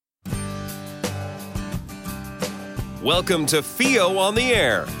Welcome to FIO on the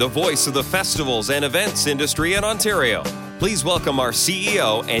Air, the voice of the festivals and events industry in Ontario. Please welcome our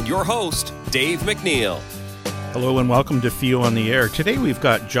CEO and your host, Dave McNeil. Hello and welcome to FIO on the Air. Today we've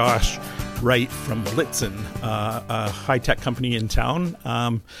got Josh Wright from Blitzen, a high-tech company in town.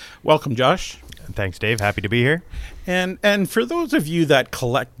 Welcome, Josh. Thanks, Dave. Happy to be here. And for those of you that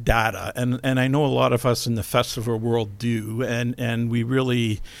collect data, and I know a lot of us in the festival world do, and we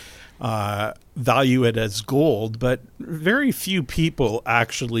really value it as gold, but very few people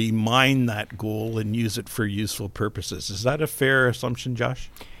actually mine that gold and use it for useful purposes. Is that a fair assumption, Josh?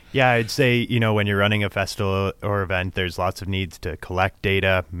 Yeah, I'd say, when you're running a festival or event, there's lots of needs to collect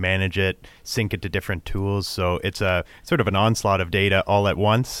data, manage it, sync it to different tools. So it's a sort of an onslaught of data all at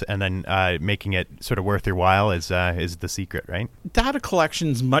once, and then making it sort of worth your while is the secret, right? Data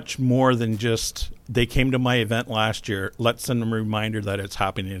collection's much more than just, they came to my event last year, let's send them a reminder that it's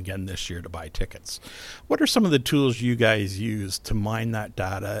happening again this year to buy tickets. What are some of the tools you guys use to mine that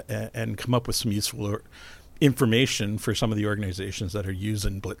data and come up with some useful information for some of the organizations that are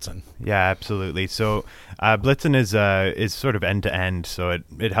using Blitzen? Yeah, absolutely. So Blitzen is sort of end to end. So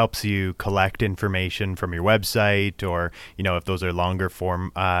it helps you collect information from your website, or if those are longer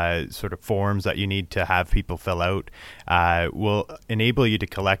form sort of forms that you need to have people fill out, will enable you to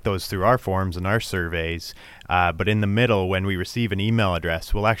collect those through our forms and our surveys. But in the middle, when we receive an email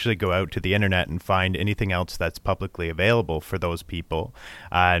address, we'll actually go out to the internet and find anything else that's publicly available for those people,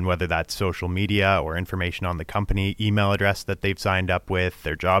 and whether that's social media or information on the company email address that they've signed up with,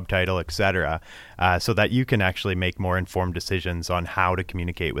 their job title, etc., so that you can actually make more informed decisions on how to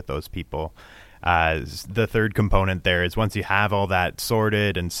communicate with those people. The third component there is, once you have all that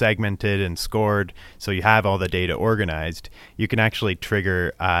sorted and segmented and scored, so you have all the data organized, you can actually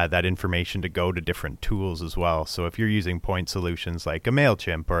trigger that information to go to different tools as well. So if you're using point solutions like a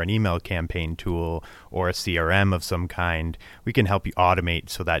MailChimp or an email campaign tool or a CRM of some kind, we can help you automate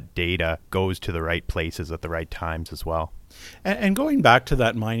so that data goes to the right places at the right times as well. And going back to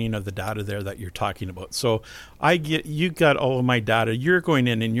that mining of the data there that you're talking about, so you got all of my data. You're going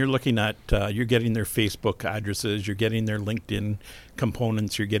in and you're looking at, you're getting their Facebook addresses, you're getting their LinkedIn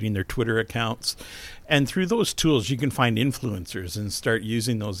components, you're getting their Twitter accounts, and through those tools you can find influencers and start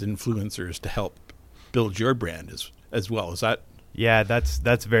using those influencers to help build your brand as well. Is that? Yeah,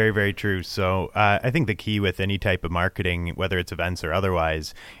 that's very, very true. So I think the key with any type of marketing, whether it's events or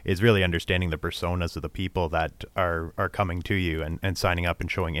otherwise, is really understanding the personas of the people that are coming to you and signing up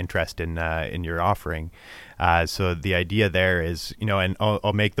and showing interest in your offering. So the idea there is, and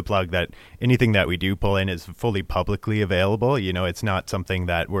I'll make the plug that anything that we do pull in is fully publicly available. It's not something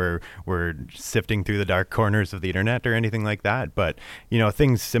that we're sifting through the dark corners of the internet or anything like that. But,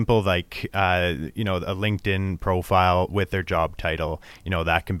 things simple like, a LinkedIn profile with their job title,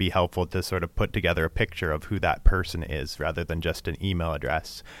 that can be helpful to sort of put together a picture of who that person is rather than just an email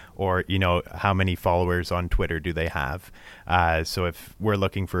address, or, how many followers on Twitter do they have? So if we're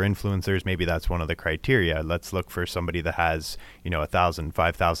looking for influencers, maybe that's one of the criteria. Let's look for somebody that has, 1,000,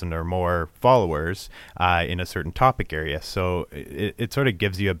 5,000 or more followers in a certain topic area. So it sort of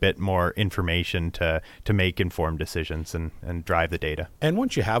gives you a bit more information to make informed decisions and drive the data. And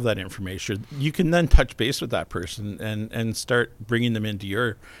once you have that information, you can then touch base with that person and start bringing them into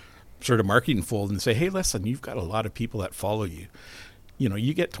your sort of marketing fold and say, hey, listen, you've got a lot of people that follow you.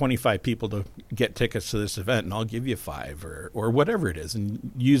 You get 25 people to get tickets to this event, and I'll give you 5 or whatever it is,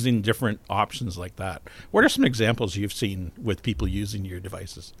 and using different options like that. What are some examples you've seen with people using your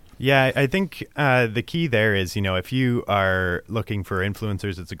devices? Yeah, I think the key there is, if you are looking for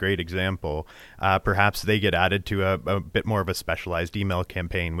influencers, it's a great example. Perhaps they get added to a bit more of a specialized email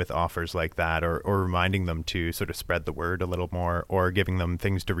campaign with offers like that, or reminding them to sort of spread the word a little more, or giving them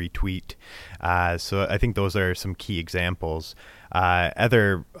things to retweet. So I think those are some key examples.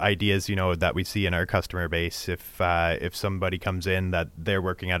 Other ideas, that we see in our customer base, if somebody comes in that they're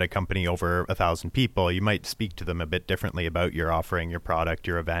working at a company over 1,000 people, you might speak to them a bit differently about your offering, your product,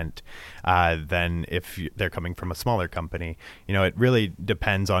 your event, than if they're coming from a smaller company. It really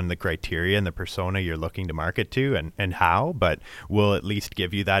depends on the criteria and the persona you're looking to market to and how, but we'll at least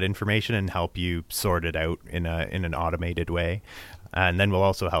give you that information and help you sort it out in an automated way. And then we'll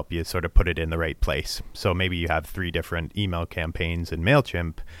also help you sort of put it in the right place. So maybe you have 3 different email campaigns in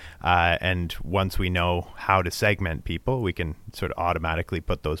MailChimp, and once we know how to segment people, we can sort of automatically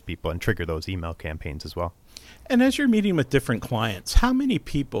put those people and trigger those email campaigns as well. And as you're meeting with different clients, how many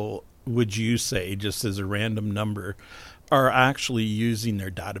people would you say, just as a random number, are actually using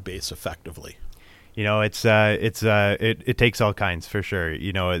their database effectively? It takes all kinds for sure.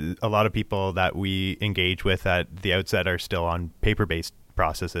 A lot of people that we engage with at the outset are still on paper-based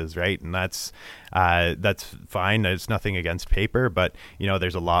processes, right? And that's fine. There's nothing against paper, but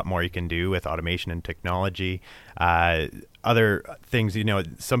there's a lot more you can do with automation and technology. Other things,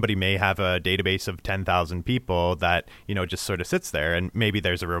 somebody may have a database of 10,000 people that, just sort of sits there, and maybe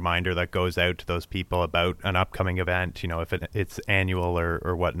there's a reminder that goes out to those people about an upcoming event, if it's annual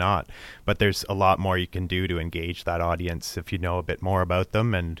or whatnot. But there's a lot more you can do to engage that audience if you know a bit more about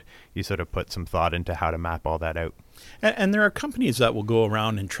them and you sort of put some thought into how to map all that out. And there are companies that will go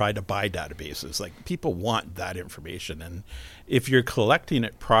around and try to buy databases. Like, people want that information. And if you're collecting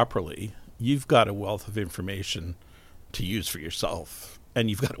it properly, you've got a wealth of information to use for yourself, and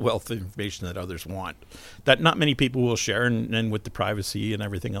you've got a wealth of information that others want that not many people will share, and with the privacy and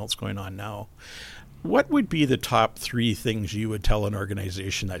everything else going on now. What would be the top 3 things you would tell an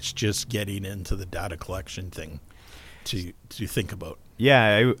organization that's just getting into the data collection thing to think about?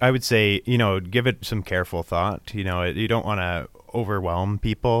 Yeah, I would say, give it some careful thought. You don't want to overwhelm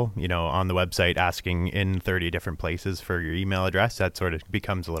people, on the website asking in 30 different places for your email address. That sort of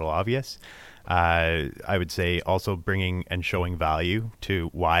becomes a little obvious. I would say also bringing and showing value to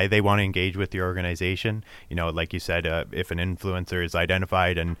why they want to engage with your organization. Like you said, if an influencer is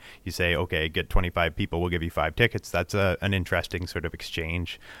identified and you say, okay, get 25 people, we'll give you 5 tickets. That's an interesting sort of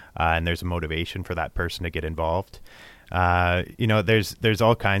exchange. And there's a motivation for that person to get involved. There's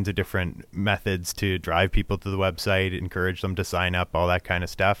all kinds of different methods to drive people to the website, encourage them to sign up, all that kind of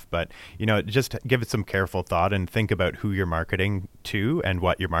stuff. But, just give it some careful thought and think about who you're marketing to and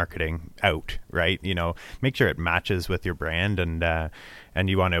what you're marketing out, right? Make sure it matches with your brand, and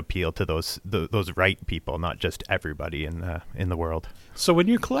you want to appeal to those right people, not just everybody in the world. So when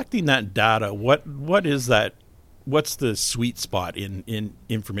you're collecting that data, what is that? What's the sweet spot in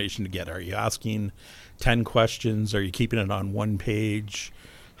information to get? Are you asking 10 questions? Are you keeping it on one page?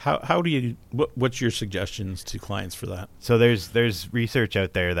 How do you? What's your suggestions to clients for that? So there's research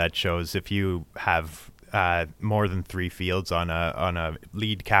out there that shows if you have more than 3 fields on a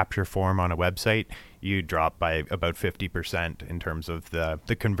lead capture form on a website, you drop by about 50% in terms of the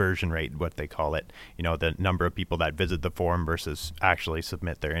conversion rate, what they call it. The number of people that visit the form versus actually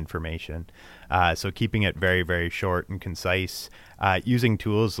submit their information. So keeping it very, very short and concise. Using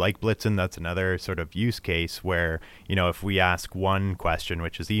tools like Blitzen, that's another sort of use case where, if we ask one question,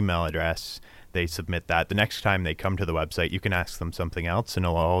 which is email address, they submit that. The next time they come to the website, you can ask them something else, and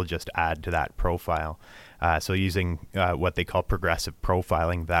it'll all just add to that profile. So using what they call progressive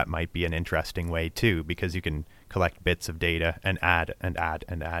profiling, that might be an interesting way too, because you can collect bits of data and add and add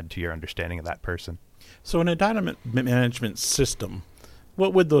and add to your understanding of that person. So in a data management system,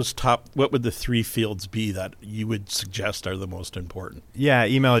 what would the 3 fields be that you would suggest are the most important? Yeah,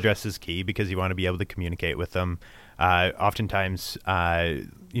 email address is key because you want to be able to communicate with them. Oftentimes,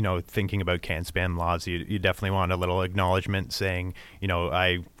 thinking about CAN-SPAM laws, you definitely want a little acknowledgement saying,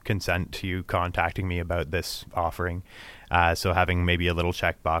 I consent to you contacting me about this offering. So having maybe a little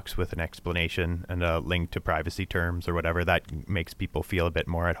checkbox with an explanation and a link to privacy terms or whatever, that makes people feel a bit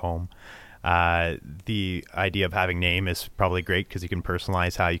more at home. The idea of having name is probably great because you can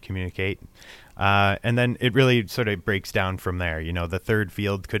personalize how you communicate. And then it really sort of breaks down from there. The third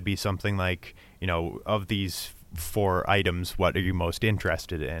field could be something like, of these 4 items, what are you most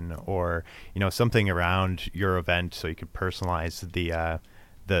interested in? Or, something around your event so you could personalize the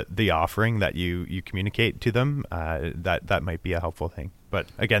offering that you communicate to them. That might be a helpful thing. But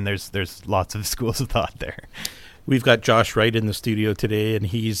again, there's lots of schools of thought there. We've got Josh Wright in the studio today, and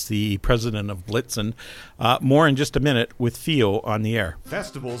he's the president of Blitzen. More in just a minute with Theo on the air.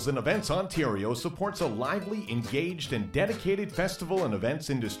 Festivals and Events Ontario supports a lively, engaged, and dedicated festival and events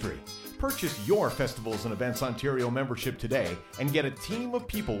industry. Purchase your Festivals and Events Ontario membership today and get a team of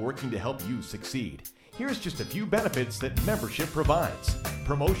people working to help you succeed. Here's just a few benefits that membership provides: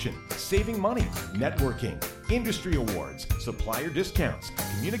 promotion, saving money, networking, industry awards, supplier discounts,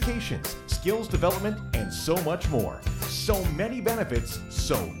 communications, skills development, and so much more. So many benefits,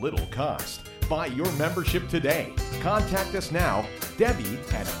 so little cost. Buy your membership today. Contact us now, Debbie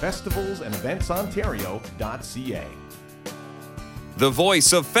at festivalsandeventsontario.ca. The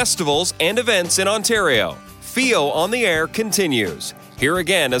voice of festivals and events in Ontario. Theo on the air continues. Here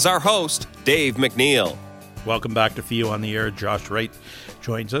again is our host, Dave McNeil. Welcome back to Theo on the air. Josh Wright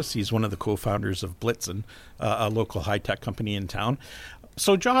joins us. He's one of the co-founders of Blitzen, a local high-tech company in town.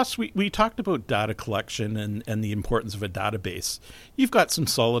 So, Josh, we talked about data collection and the importance of a database. You've got some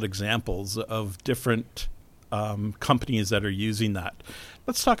solid examples of different companies that are using that.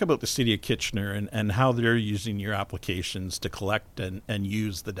 Let's talk about the City of Kitchener and how they're using your applications to collect and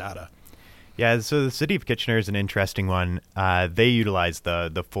use the data. Yeah, so the City of Kitchener is an interesting one. They utilize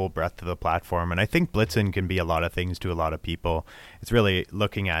the full breadth of the platform, and I think Blitzen can be a lot of things to a lot of people. it's really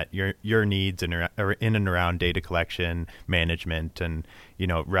looking at your needs in and around data collection, management, and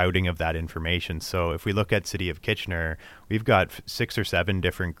routing of that information. So if we look at City of Kitchener, we've got 6 or 7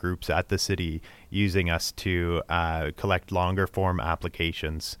 different groups at the city using us to collect longer form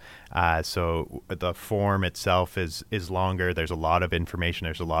applications. So the form itself is longer. There's a lot of information.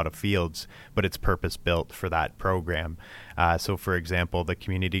 There's a lot of fields, but it's purpose built for that program. So for example, the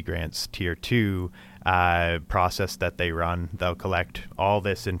community grants tier 2 process that they run, they'll collect all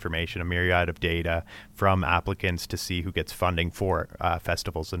this information, a myriad of data from applicants to see who gets funding for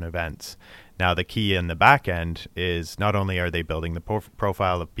festivals and events. Now, the key in the back end is not only are they building the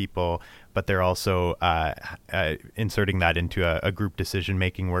profile of people, but they're also inserting that into a group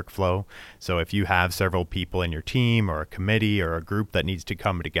decision-making workflow. So if you have several people in your team or a committee or a group that needs to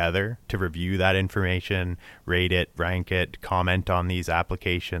come together to review that information, rate it, rank it, comment on these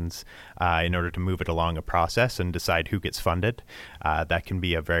applications in order to move it along a process and decide who gets funded, that can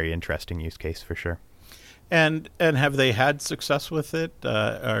be a very interesting use case for sure. And have they had success with it?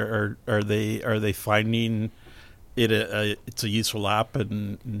 Are they finding it it's a useful app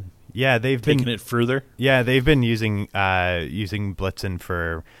and yeah, they've taking been it further? Yeah, they've been using Blitzen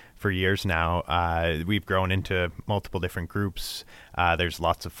for years now. We've grown into multiple different groups. There's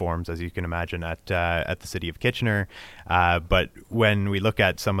lots of forms, as you can imagine, at the City of Kitchener. But when we look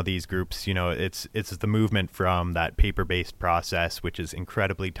at some of these groups, it's the movement from that paper-based process, which is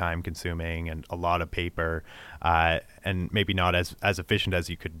incredibly time-consuming and a lot of paper, and maybe not as efficient as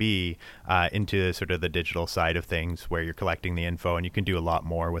you could be, into sort of the digital side of things, where you're collecting the info and you can do a lot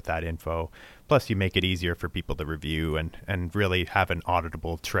more with that info. Plus, you make it easier for people to review and really have an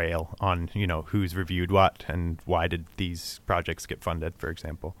auditable trail on, who's reviewed what and why did these projects get funded, for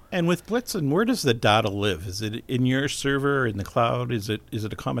example. And with Blitzen, where does the data live? Is it in your server, in the cloud? Is it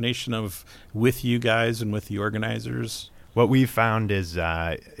a combination of with you guys and with the organizers? What we've found is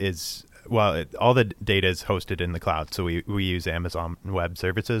all the data is hosted in the cloud. So we use Amazon Web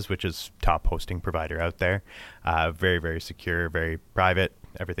Services, which is top hosting provider out there. Very, very secure, very private.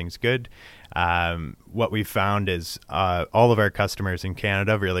 Everything's good. What we've found is all of our customers in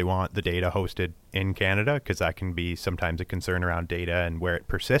Canada really want the data hosted in Canada, because that can be sometimes a concern around data and where it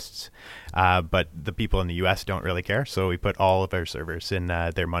persists. But the people in the US don't really care. So we put all of our servers in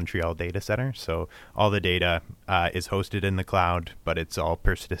their Montreal data center. So all the data is hosted in the cloud, but it's all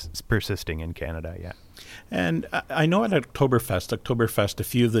persisting in Canada, yeah. And I know at Oktoberfest, a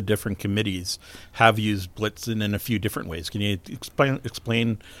few of the different committees have used Blitzen in a few different ways. Can you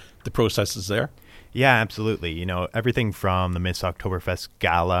explain the processes there? Yeah, absolutely. Everything from the Miss Oktoberfest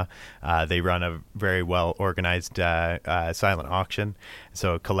Gala, they run a very well-organized silent auction.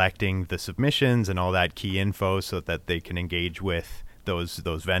 So collecting the submissions and all that key info so that they can engage with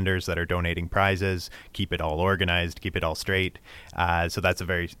those vendors that are donating prizes, keep it all organized, keep it all straight. So that's a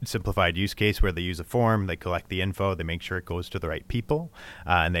very simplified use case where they use a form, they collect the info, they make sure it goes to the right people,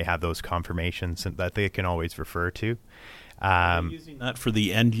 and they have those confirmations that they can always refer to. Are you using that for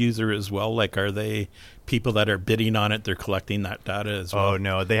the end user as well? Like, are they people that are bidding on it, they're collecting that data as well? Oh,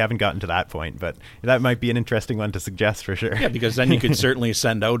 no, they haven't gotten to that point, but that might be an interesting one to suggest for sure. Yeah, because then you could certainly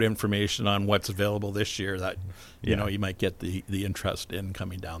send out information on what's available this year that, you might get the interest in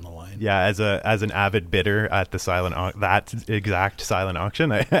coming down the line. Yeah, as an avid bidder at the that exact silent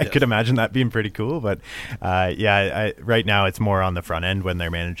auction, I could imagine that being pretty cool. But right now it's more on the front end when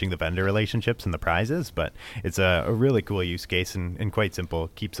they're managing the vendor relationships and the prizes. But it's a really cool use case and quite simple,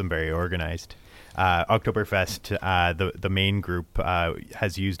 keeps them very organized. Oktoberfest, the main group,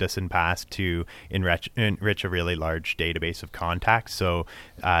 has used us in past to enrich a really large database of contacts, so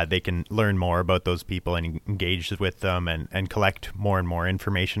they can learn more about those people and engage with them and collect more and more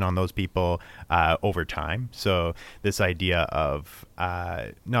information on those people over time. So this idea of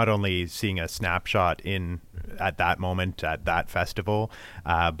not only seeing a snapshot at that moment at that festival,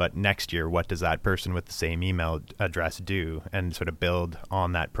 but next year, what does that person with the same email address do, and sort of build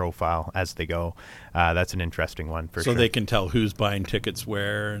on that profile as they go. That's an interesting one for sure. So they can tell who's buying tickets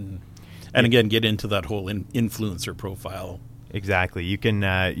where, and again, get into that whole influencer profile. Exactly. You can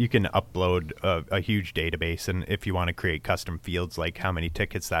upload a huge database, and if you want to create custom fields like how many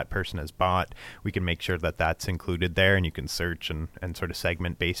tickets that person has bought, we can make sure that that's included there, and you can search and sort of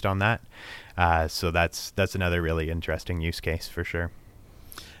segment based on that. So that's another really interesting use case for sure.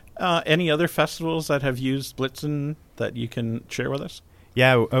 Any other festivals that have used Blitzen that you can share with us?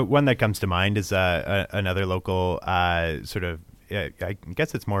 Yeah, one that comes to mind is another local sort of I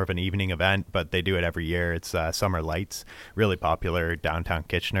guess it's more of an evening event, but they do it every year. It's Summer Lights, really popular downtown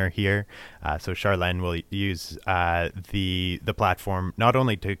Kitchener here. So Charlene will use the platform not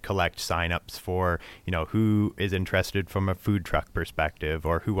only to collect signups for, who is interested from a food truck perspective,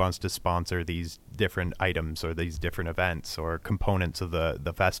 or who wants to sponsor these different items or these different events or components of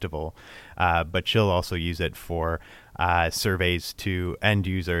the festival, but she'll also use it for surveys to end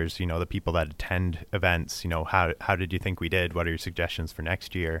users, the people that attend events. How did you think we did? What are your suggestions for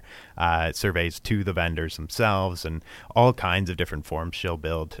next year? Surveys to the vendors themselves, and all kinds of different forms she'll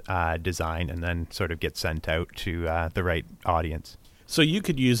build, design, and then sort of get sent out to the right audience. So you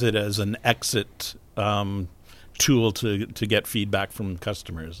could use it as an exit tool to get feedback from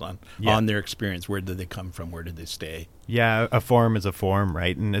customers on their experience. Where did they come from? Where did they stay? Yeah, a form is a form,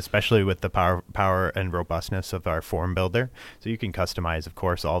 right? And especially with the power and robustness of our form builder. So you can customize, of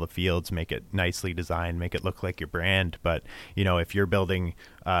course, all the fields, make it nicely designed, make it look like your brand. But, if you're building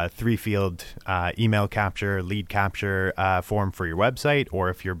a 3-field email capture, lead capture form for your website, or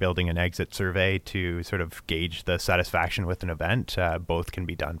if you're building an exit survey to sort of gauge the satisfaction with an event, both can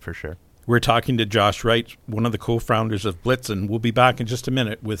be done for sure. We're talking to Josh Wright, one of the co-founders of Blitzen. We'll be back in just a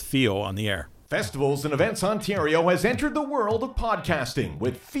minute with Theo on the air. Festivals and Events Ontario has entered the world of podcasting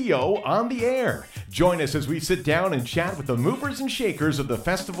with Theo on the air. Join us as we sit down and chat with the movers and shakers of the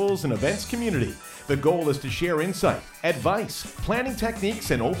festivals and events community. The goal is to share insight, advice, planning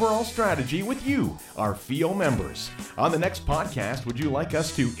techniques, and overall strategy with you, our Theo members. On the next podcast, would you like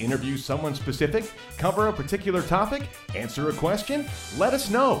us to interview someone specific, cover a particular topic, answer a question? Let us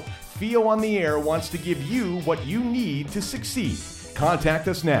know. Theo on the air wants to give you what you need to succeed. Contact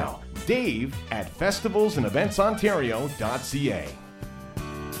us now, Dave at festivalsandeventsontario.ca.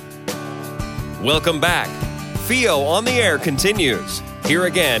 Welcome back. Theo on the air continues. Here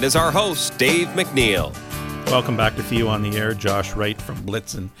again is our host, Dave McNeil. Welcome back to Theo on the air. Josh Wright from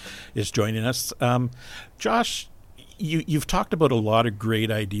Blitzen is joining us. Josh, you've talked about a lot of great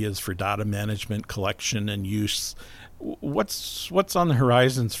ideas for data management, collection, and use. What's on the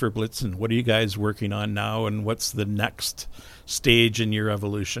horizons for Blitzen? What are you guys working on now, and what's the next stage in your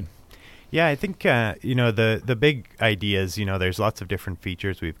evolution? Yeah, I think, the big ideas, there's lots of different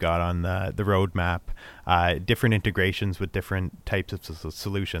features we've got on the roadmap, different integrations with different types of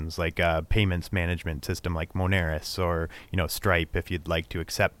solutions, like a payments management system like Moneris, or, Stripe, if you'd like to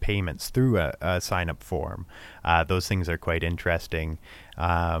accept payments through a sign-up form. Those things are quite interesting.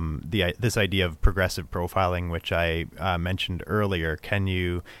 This idea of progressive profiling, which I mentioned earlier, can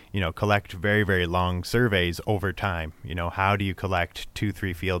you collect very, very long surveys over time? How do you collect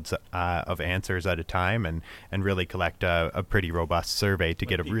 2-3 fields of answers at a time and really collect a pretty robust survey to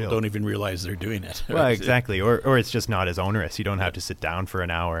get a real... don't even realize they're doing it. Well, exactly. Or it's just not as onerous. You don't have to sit down for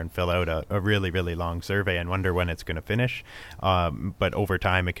an hour and fill out a really, really long survey and wonder when it's going to finish. But over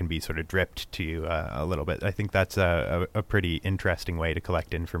time, it can be sort of dripped to you a little bit. I think that's a pretty interesting way to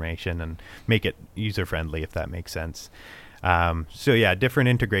collect information and make it user-friendly, if that makes sense. Different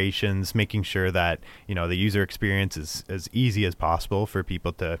integrations, making sure that, the user experience is as easy as possible for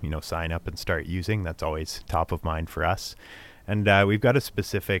people to, sign up and start using. That's always top of mind for us. And we've got a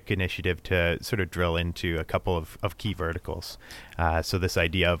specific initiative to sort of drill into a couple of key verticals. So this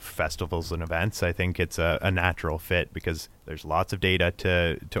idea of festivals and events, I think it's a natural fit because there's lots of data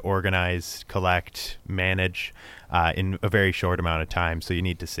to organize, collect, manage in a very short amount of time. So you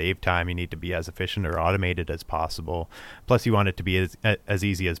need to save time. You need to be as efficient or automated as possible. Plus, you want it to be as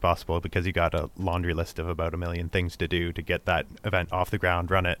easy as possible because you got a laundry list of about 1 million things to do to get that event off the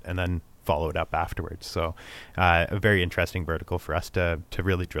ground, run it, and then follow it up afterwards. So a very interesting vertical for us to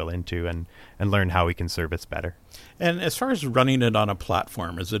really drill into and learn how we can service better. And as far as running it on a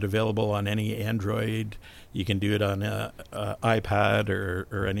platform, is it available on any Android? You can do it on a iPad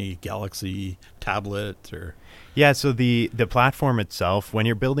or any Galaxy tablet or... Yeah, so the platform itself, when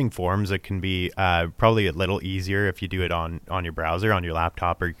you're building forms, it can be probably a little easier if you do it on your browser, on your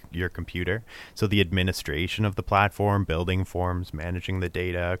laptop or your computer. So the administration of the platform, building forms, managing the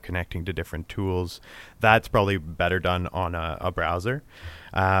data, connecting to different tools, that's probably better done on a browser.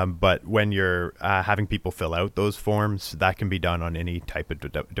 But when you're having people fill out those forms, that can be done on any type of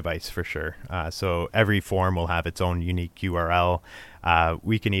device for sure. So every form will have its own unique URL.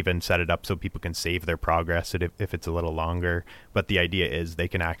 We can even set it up so people can save their progress if it's a little longer. But the idea is they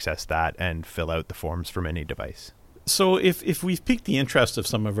can access that and fill out the forms from any device. So if we've piqued the interest of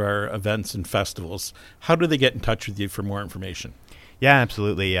some of our events and festivals, how do they get in touch with you for more information? Yeah,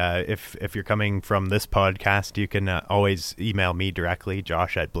 absolutely. If you're coming from this podcast, you can always email me directly,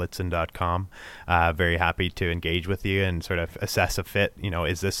 josh@blitzen.com. Very happy to engage with you and sort of assess a fit.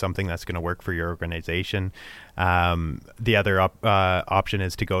 Is this something that's going to work for your organization? The other option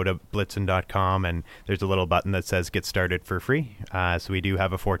is to go to Blitzen.com, and there's a little button that says Get Started for free. So we do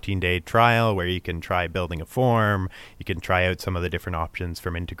have a 14-day trial where you can try building a form. You can try out some of the different options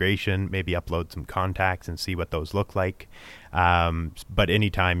from integration, maybe upload some contacts and see what those look like. But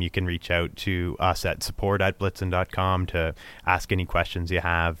anytime you can reach out to us at support@blitzen.com to ask any questions you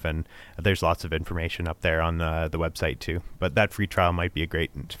have, and there's lots of information up there on the website too. But that free trial might be a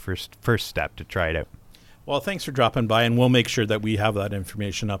great first step to try it out. Well, thanks for dropping by, and we'll make sure that we have that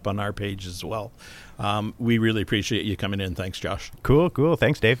information up on our page as well. We really appreciate you coming in. Thanks, Josh. Cool.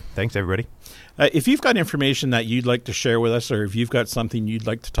 Thanks, Dave. Thanks, everybody. If you've got information that you'd like to share with us, or if you've got something you'd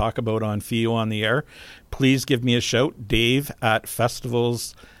like to talk about on FEO on the Air, please give me a shout,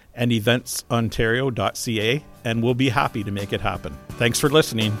 dave@festivalsandeventsontario.ca, and we'll be happy to make it happen. Thanks for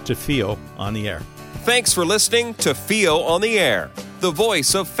listening to FEO on the Air. Thanks for listening to FEO on the Air, the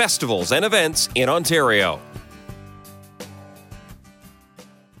voice of festivals and events in Ontario.